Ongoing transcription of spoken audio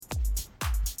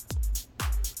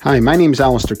Hi, my name is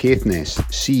Alistair Caithness,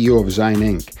 CEO of Zion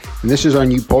Inc., and this is our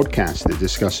new podcast that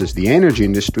discusses the energy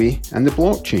industry and the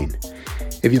blockchain.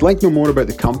 If you'd like to know more about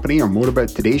the company or more about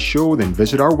today's show, then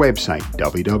visit our website,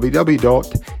 www.zion.com.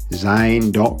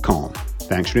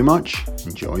 Thanks very much.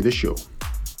 Enjoy the show.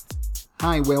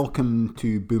 Hi, welcome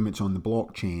to Boom It's on the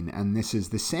Blockchain, and this is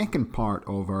the second part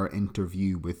of our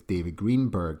interview with David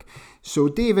Greenberg. So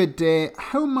David,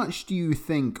 how much do you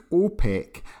think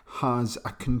OPEC has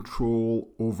a control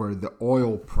over the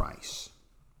oil price?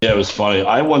 Yeah, it was funny.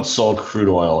 I once sold crude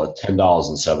oil at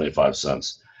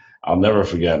 $10.75. I'll never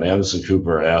forget. Anderson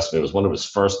Cooper asked me, it was one of his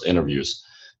first interviews,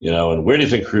 and where do you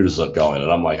think crude is going?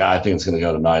 And I'm like, I think it's going to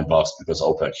go to $9 because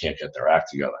OPEC can't get their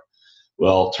act together.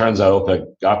 Well, turns out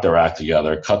OPEC got their act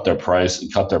together, cut their price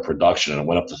and cut their production, and it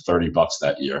went up to $30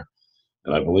 that year.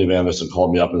 And I believe Anderson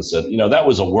called me up and said, that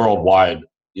was a worldwide,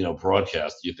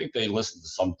 broadcast. Do you think they listened to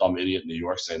some dumb idiot in New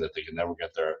York saying that they could never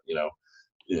get their,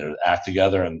 act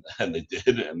together? And they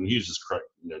did. And he was just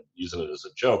using it as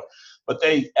a joke. But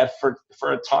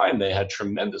for a time, they had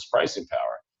tremendous pricing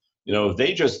power. If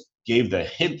they just gave the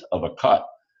hint of a cut,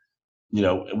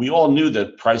 we all knew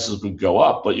that prices would go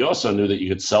up, but you also knew that you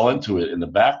could sell into it in the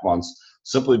back months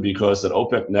simply because that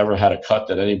OPEC never had a cut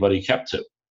that anybody kept to.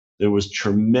 There was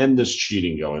tremendous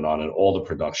cheating going on in all the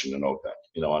production in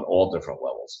OPEC, on all different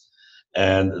levels.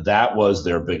 And that was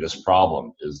their biggest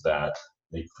problem, is that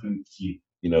they couldn't keep,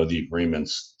 the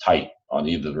agreements tight on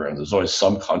either end. There's always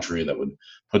some country that would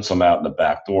put some out in the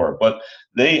back door, but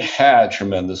they had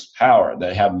tremendous power.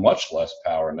 They have much less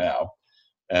power now.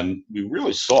 And we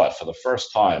really saw it for the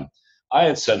first time. I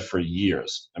had said for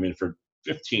years, for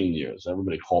 15 years,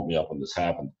 everybody called me up when this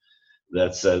happened,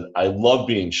 that said, I love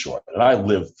being short. And I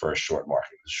live for a short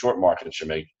market. The short market should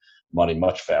make money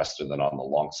much faster than on the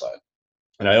long side.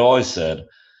 And I always said,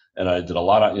 and I did a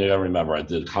lot of, I remember I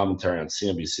did commentary on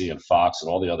CNBC and Fox and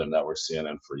all the other networks,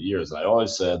 CNN, for years. And I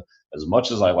always said, as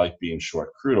much as I like being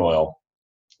short crude oil,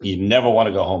 you never want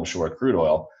to go home short crude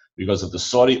oil, because if the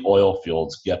Saudi oil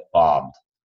fields get bombed,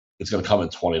 it's going to come in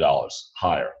 $20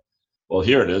 higher. Well,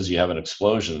 here it is. You have an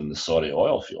explosion in the Saudi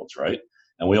oil fields, right?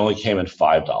 And we only came in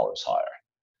 $5 higher,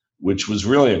 which was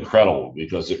really incredible,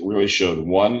 because it really showed,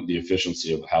 one, the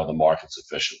efficiency of how the market's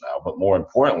efficient now, but more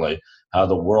importantly, how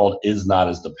the world is not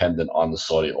as dependent on the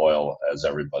Saudi oil as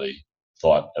everybody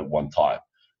thought at one time.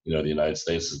 The United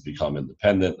States has become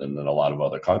independent, and then a lot of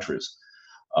other countries.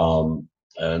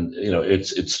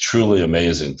 It's truly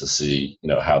amazing to see,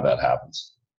 how that happens.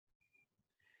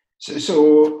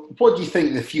 So what do you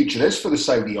think the future is for the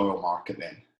Saudi oil market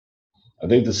then? I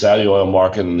think the Saudi oil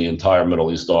market and the entire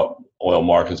Middle East oil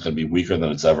market is going to be weaker than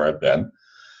it's ever been.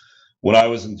 When I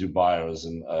was in Dubai, I was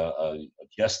a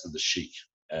guest of the Sheikh,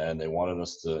 and they wanted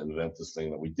us to invent this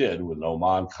thing that we did with an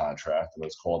Oman contract, and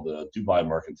it's called the Dubai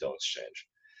Mercantile Exchange.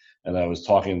 And I was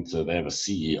talking to, they have a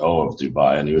CEO of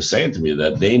Dubai, and he was saying to me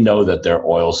that they know that their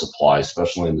oil supply,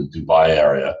 especially in the Dubai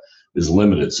area, is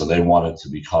limited. So they wanted to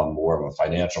become more of a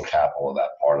financial capital of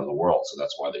that part of the world. So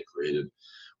that's why they created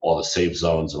all the safe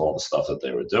zones and all the stuff that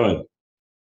they were doing.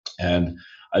 And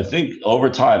I think over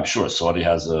time, sure, Saudi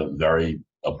has a very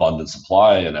abundant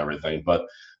supply and everything, but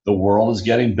the world is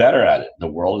getting better at it.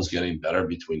 The world is getting better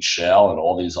between shale and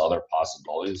all these other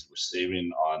possibilities. We're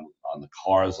saving on the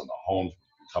cars, on the homes,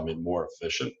 becoming more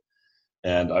efficient.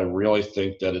 And I really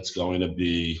think that it's going to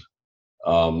be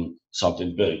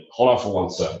something big. Hold on for 1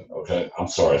 second, okay? I'm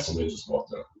sorry, somebody just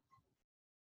walked in.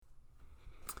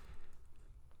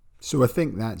 So I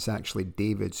think that's actually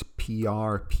David's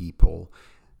PR people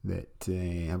that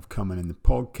have come in the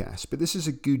podcast. But this is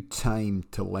a good time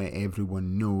to let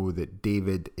everyone know that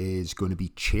David is going to be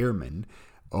chairman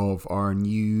of our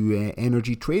new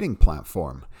energy trading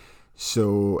platform.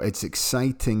 So it's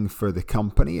exciting for the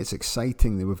company. It's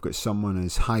exciting that we've got someone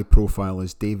as high profile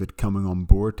as David coming on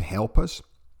board to help us.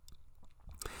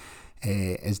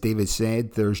 As David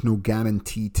said, there's no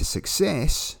guarantee to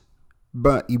success,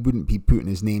 but he wouldn't be putting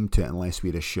his name to it unless we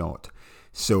had a shot.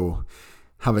 So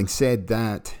having said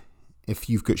that, if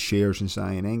you've got shares in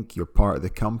Zion Inc., you're part of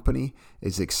the company.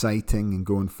 It's exciting, and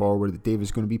going forward that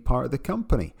David's going to be part of the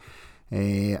company.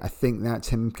 I think that's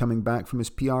him coming back from his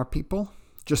PR people.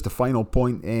 Just a final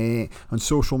point, on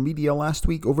social media last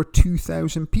week, over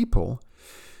 2,000 people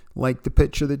liked the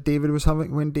picture that David was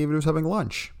having when David was having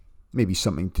lunch. Maybe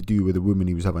something to do with the woman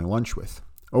he was having lunch with.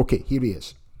 Okay, here he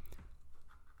is.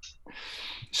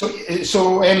 So,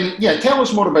 tell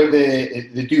us more about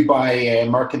the Dubai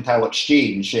Mercantile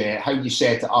Exchange, how you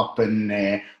set it up,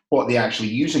 and what they're actually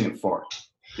using it for,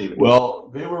 David. Well,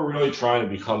 they were really trying to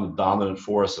become the dominant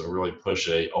force and really push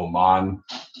a Oman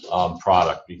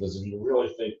product, because if you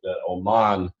really think that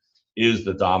Oman is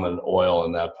the dominant oil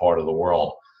in that part of the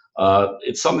world.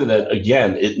 It's something that,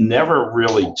 again, it never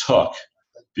really took,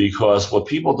 because what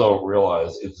people don't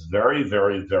realize, it's very,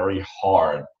 very, very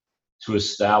hard to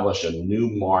establish a new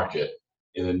market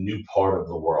in a new part of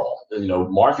the world.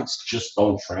 Markets just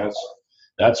don't transfer.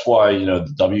 That's why,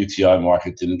 the WTI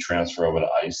market didn't transfer over to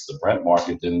ICE. The Brent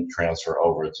market didn't transfer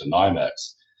over to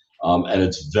NYMEX. And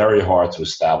it's very hard to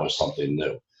establish something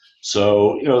new.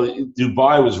 So,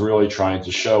 Dubai was really trying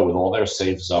to show, with all their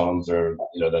safe zones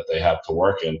that they have to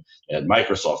work in. They had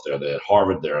Microsoft there, they had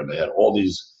Harvard there, and they had all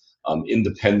these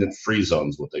independent free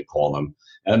zones, what they call them.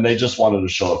 And they just wanted to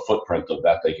show a footprint of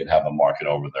that they could have a market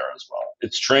over there as well.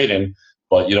 It's trading,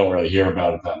 but you don't really hear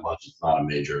about it that much. It's not a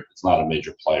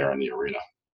major player in the arena.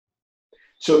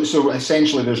 So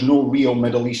essentially, there's no real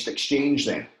Middle East exchange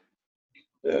then.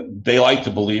 They like to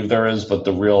believe there is, but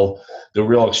the real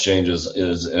exchange is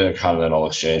Intercontinental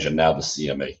Exchange, and now the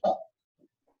CME.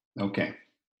 Okay,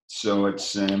 so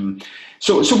it's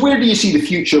so where do you see the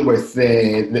future with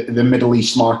the Middle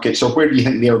East markets, or where do you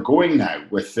think they're going now,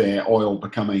 with oil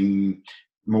becoming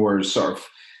more sort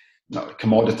of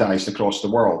commoditized across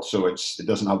the world, so it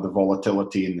doesn't have the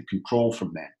volatility and the control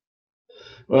from them?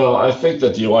 Well, I think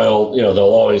that the oil, they'll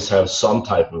always have some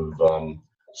type of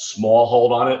small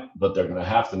hold on it, but they're going to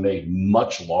have to make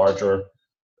much larger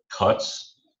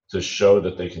cuts to show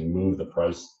that they can move the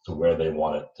price to where they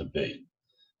want it to be,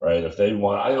 right? If they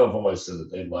want, I've always said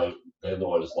that they'd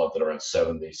always loved it around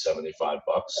 70, $75,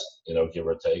 give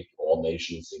or take. All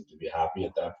nations seem to be happy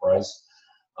at that price.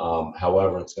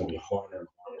 However, it's going to be harder and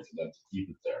harder for them to keep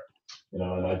it there,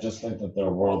 and I just think that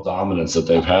their world dominance that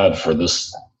they've had for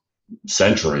this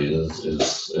century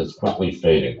is quickly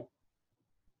fading.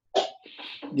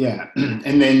 Yeah,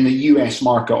 and then the US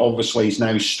market obviously is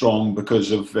now strong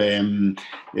because of the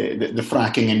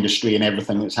fracking industry and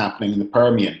everything that's happening in the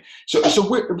Permian. So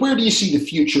where do you see the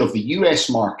future of the US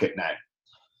market now?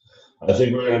 I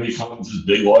think we're going to become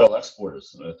big oil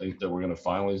exporters. I think that we're going to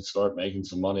finally start making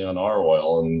some money on our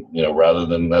oil, and rather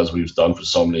than, as we've done for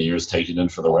so many years, take it in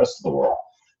for the rest of the world.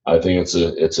 I think it's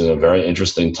a very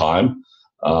interesting time.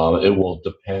 It will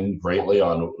depend greatly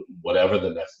on whatever the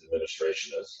next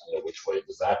administration is. Which way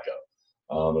does that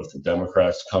go? If the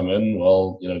Democrats come in,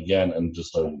 well, again, and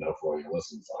just so you know, for all your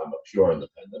listeners, I'm a pure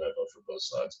independent. I vote for both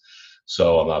sides,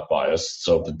 so I'm not biased.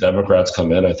 So if the Democrats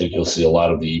come in, I think you'll see a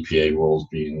lot of the EPA rules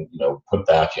being, put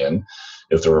back in.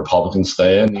 If the Republicans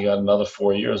stay in, you got another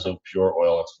 4 years of pure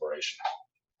oil exploration.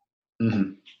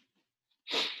 Mm-hmm.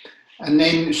 And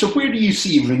then, so where do you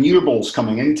see renewables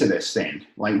coming into this then,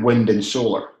 like wind and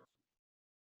solar?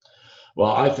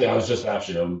 Well, I think I was just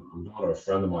actually, I'm going to a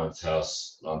friend of mine's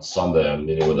house on Sunday. I'm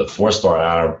meeting with a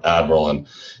 4-star admiral,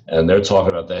 and they're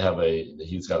talking about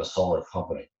he's got a solar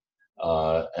company.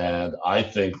 And I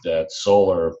think that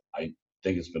solar, I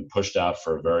think it's been pushed out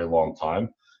for a very long time,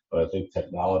 but I think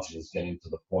technology is getting to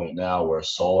the point now where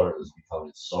solar is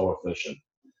becoming so efficient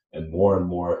and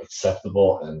more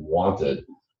acceptable and wanted,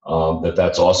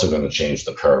 that's also going to change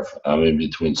the curve. I mean,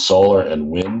 between solar and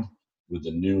wind, with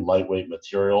the new lightweight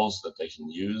materials that they can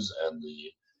use,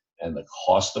 and the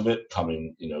cost of it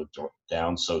coming,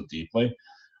 down so deeply,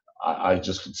 I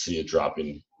just could see it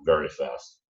dropping very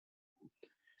fast.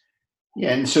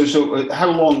 Yeah, and so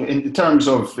how long, in terms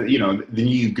of the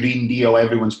new Green Deal,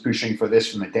 everyone's pushing for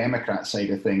this from the Democrat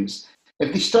side of things.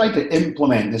 If they try to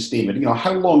implement this, David,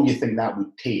 how long do you think that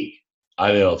would take? I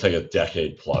think it'll take a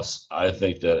decade plus. I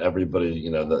think that everybody,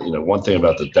 one thing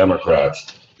about the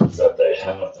Democrats is that they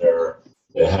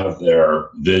have their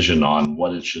vision on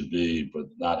what it should be, but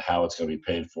not how it's going to be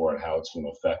paid for and how it's going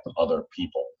to affect other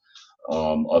people,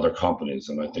 other companies,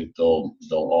 and I think they'll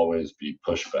always be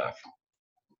pushback.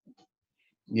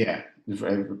 Yeah,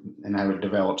 and how it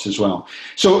develops as well.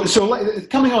 So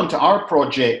coming on to our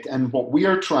project and what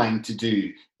we're trying to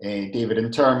do, David,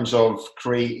 in terms of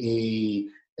create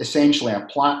essentially a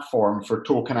platform for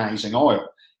tokenizing oil.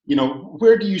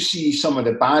 Where do you see some of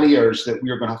the barriers that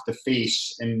we're going to have to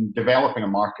face in developing a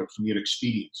market from your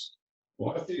experience?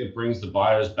 Well, I think it brings the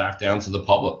buyers back down to the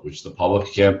public, which the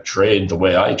public can't trade the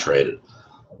way I traded.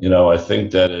 I think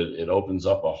that it opens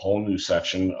up a whole new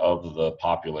section of the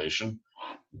population.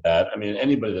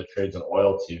 Anybody that trades an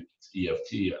oil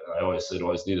EFT, I always say,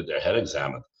 always needed their head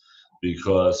examined.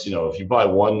 Because, if you buy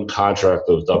one contract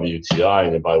of WTI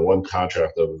and you buy one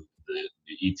contract of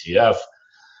the ETF,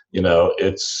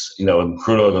 and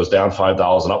crude oil goes down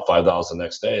 $5 and up $5 the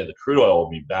next day, the crude oil will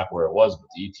be back where it was, but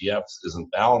the ETFs isn't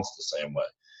balanced the same way.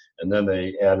 And then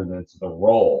they added into the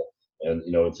roll and,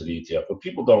 into the ETF. What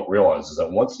people don't realize is that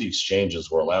once the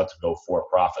exchanges were allowed to go for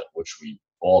profit, which we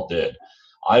all did,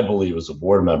 I believe as a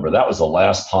board member, that was the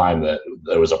last time that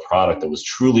there was a product that was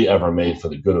truly ever made for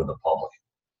the good of the public,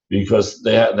 because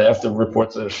they have to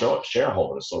report to their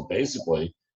shareholders. So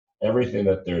basically, everything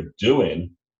that they're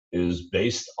doing is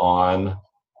based on,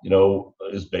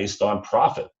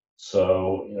 profit.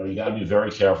 So, you got to be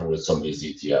very careful with some of these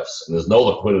ETFs, and there's no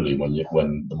liquidity when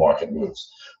the market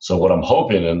moves. So what I'm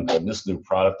hoping in this new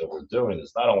product that we're doing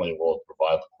is not only will it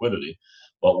provide liquidity,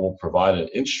 but will provide an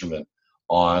instrument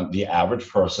on the average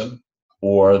person,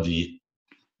 or the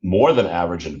more than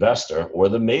average investor, or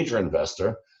the major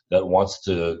investor that wants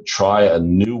to try a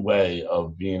new way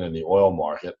of being in the oil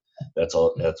market that's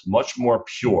much more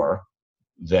pure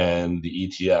than the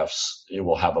ETFs. It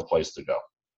will have a place to go.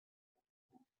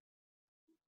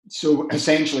 So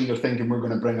essentially, you're thinking we're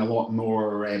going to bring a lot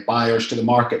more buyers to the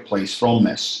marketplace from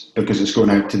this because it's going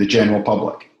out to the general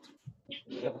public.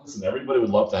 Yeah, listen, everybody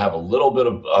would love to have a little bit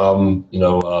of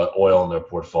oil in their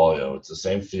portfolio. It's the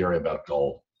same theory about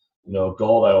gold.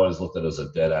 Gold I always looked at as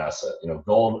a dead asset.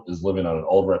 Gold is living on an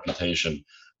old reputation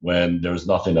when there's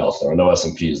nothing else. There are no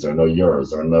S&Ps, there are no euros,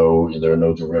 there are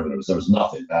no derivatives. There was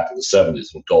nothing back in the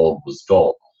 70s when gold was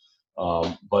gold.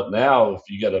 But now,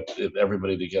 if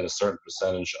everybody to get a certain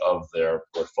percentage of their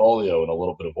portfolio in a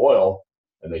little bit of oil,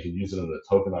 and they can use it in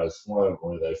a tokenized form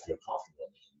where they feel comfortable,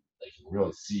 they can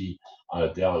really see on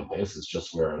a daily basis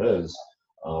just where it is.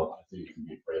 I think it can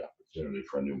be a great opportunity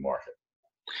for a new market.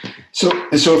 So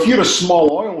if you're a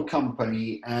small oil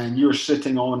company and you're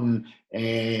sitting on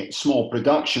a small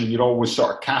production, you're always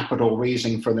sort of capital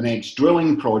raising for the next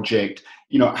drilling project,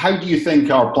 how do you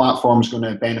think our platform is going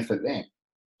to benefit them?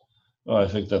 Well, I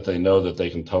think that they know that they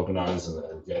can tokenize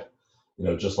and get,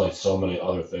 just like so many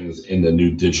other things in the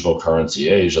new digital currency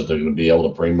age, that they're going to be able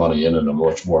to bring money in a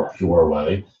much more pure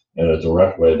way, and a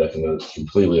direct way that can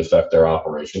completely affect their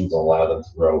operations, allow them to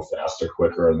grow faster,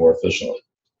 quicker, and more efficiently.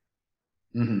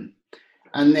 Mm-hmm.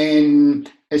 And then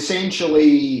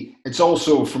essentially, it's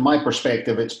also, from my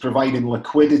perspective, it's providing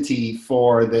liquidity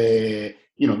for the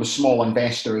small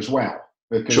investor as well.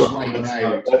 Because sure. Right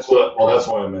now, that's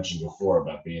why I mentioned before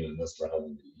about being in this rather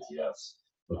than the ETFs.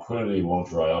 Liquidity won't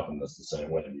dry up in this the same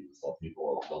way, because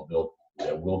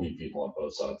there will be people on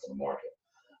both sides of the market,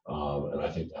 and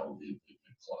I think that will be a big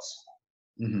plus.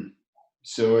 Mm-hmm.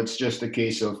 So it's just a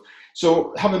case of,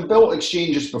 so having built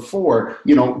exchanges before,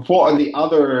 what are the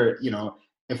other,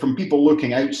 from people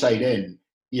looking outside in,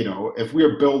 if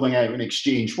we're building out an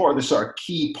exchange, what are the sort of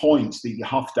key points that you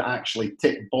have to actually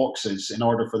tick boxes in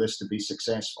order for this to be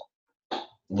successful?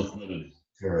 Liquidity,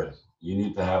 period. You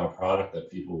need to have a product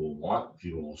that people will want,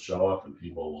 people will show up, and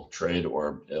people will trade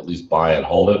or at least buy and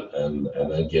hold it, and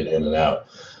then get in and out.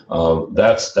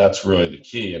 That's really the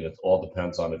key, and it all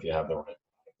depends on if you have the right product.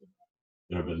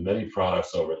 There have been many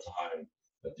products over time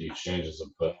that the exchanges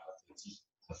have put out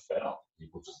to fail.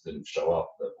 People just didn't show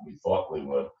up that we thought we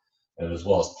would. And as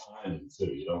well as timing too.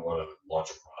 You don't want to launch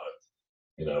a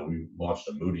product. We launched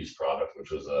a Moody's product, which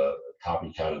was a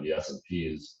copycat of the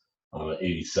S&Ps on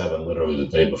 87, literally the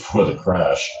day before the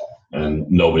crash, and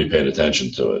nobody paid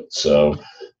attention to it. So,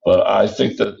 but I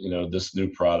think that this new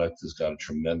product has got a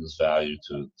tremendous value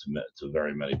to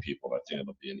very many people. I think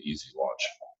it'll be an easy launch.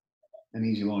 An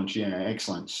easy launch, yeah,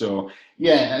 excellent. So,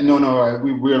 yeah,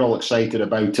 we're all excited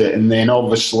about it. And then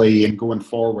obviously, and going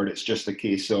forward, it's just a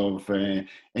case of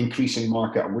increasing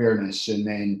market awareness. And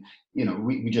then,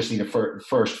 we just need a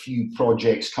first few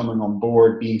projects coming on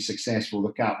board, being successful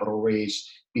with capital raise,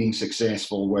 being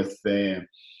successful with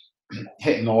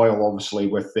hitting oil, obviously,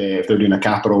 with if they're doing a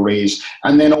capital raise,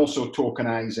 and then also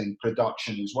tokenizing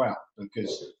production as well.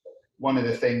 Because one of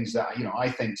the things that, I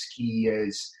think is key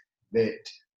is that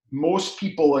most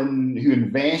people who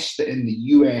invest in the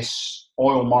US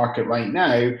oil market right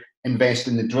now invest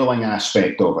in the drilling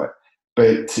aspect of it.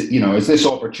 But, is this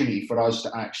opportunity for us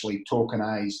to actually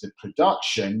tokenize the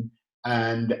production?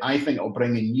 And I think it'll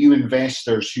bring in new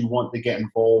investors who want to get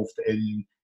involved in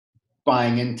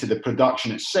buying into the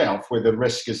production itself, where the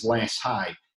risk is less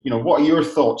high. What are your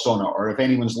thoughts on it? Or if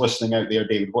anyone's listening out there,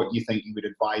 David, what do you think you would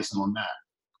advise them on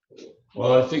that?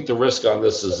 Well, I think the risk on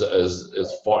this is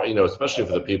far, especially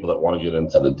for the people that want to get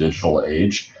into the digital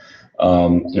age.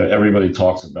 Everybody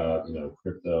talks about,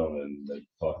 crypto, and they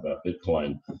talk about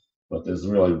Bitcoin, but there's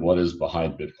really what is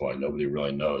behind Bitcoin. Nobody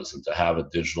really knows. And to have a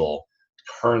digital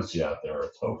currency out there, a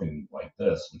token like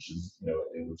this, which is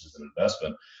an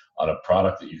investment on a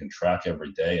product that you can track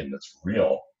every day and that's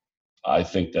real, I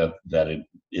think that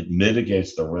it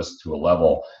mitigates the risk to a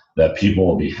level that people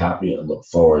will be happy and look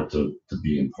forward to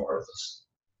being part of this.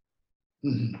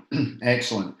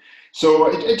 Excellent.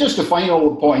 So just the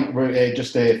final point,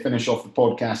 just to finish off the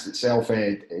podcast itself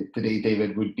today,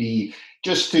 David, would be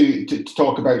just to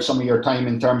talk about some of your time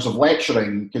in terms of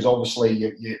lecturing, because obviously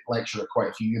you lecture at quite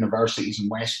a few universities in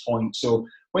West Point. So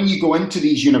when you go into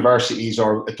these universities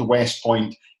or at the West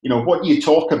Point, what do you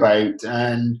talk about?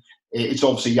 And it's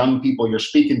obviously young people you're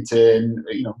speaking to, and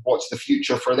what's the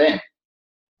future for them?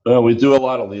 Well, we do a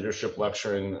lot of leadership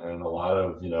lecturing and a lot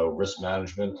of risk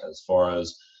management, as far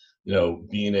as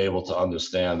being able to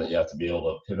understand that you have to be able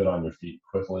to pivot on your feet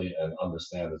quickly and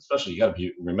understand, especially you got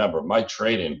to remember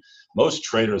most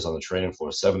traders on the trading floor,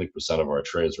 70% of our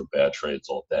trades were bad trades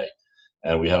all day.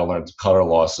 And we had to learn to cut our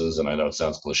losses. And I know it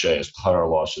sounds cliche, it's cut our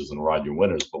losses and ride your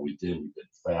winners, but we did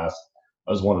fast.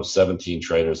 I was one of 17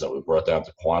 traders that we brought down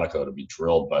to Quantico to be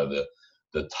drilled by the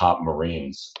top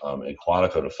Marines in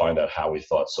Quantico to find out how we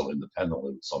thought so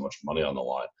independently with so much money on the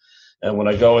line. And when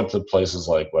I go into places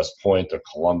like West Point or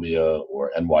Columbia or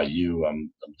NYU,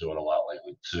 I'm doing a lot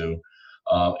lately too.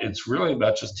 It's really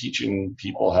about just teaching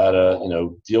people how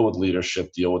to, deal with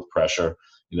leadership, deal with pressure,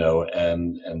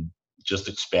 and just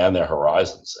expand their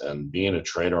horizons. And being a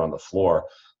trader on the floor,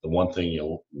 the one thing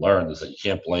you'll learn is that you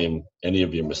can't blame any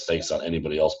of your mistakes on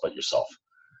anybody else but yourself.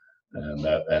 And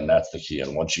that's the key.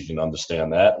 And once you can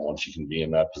understand that, once you can be in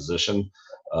that position,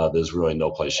 there's really no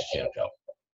place you can't go.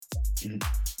 Mm-hmm.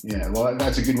 Yeah, well,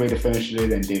 that's a good way to finish today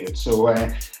then, David. So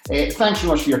thanks so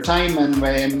much for your time, and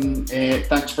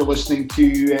thanks for listening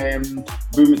to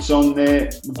Movements on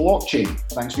the Blockchain.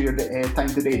 Thanks for your time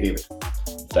today, David.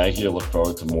 Thank you. I look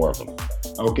forward to more of them.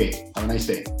 Okay, have a nice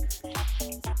day.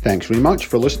 Thanks very much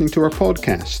for listening to our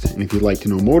podcast. And if you'd like to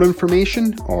know more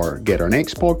information or get our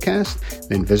next podcast,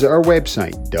 then visit our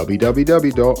website,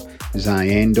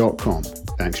 www.zayen.com.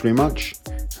 Thanks very much.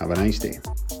 Have a nice day.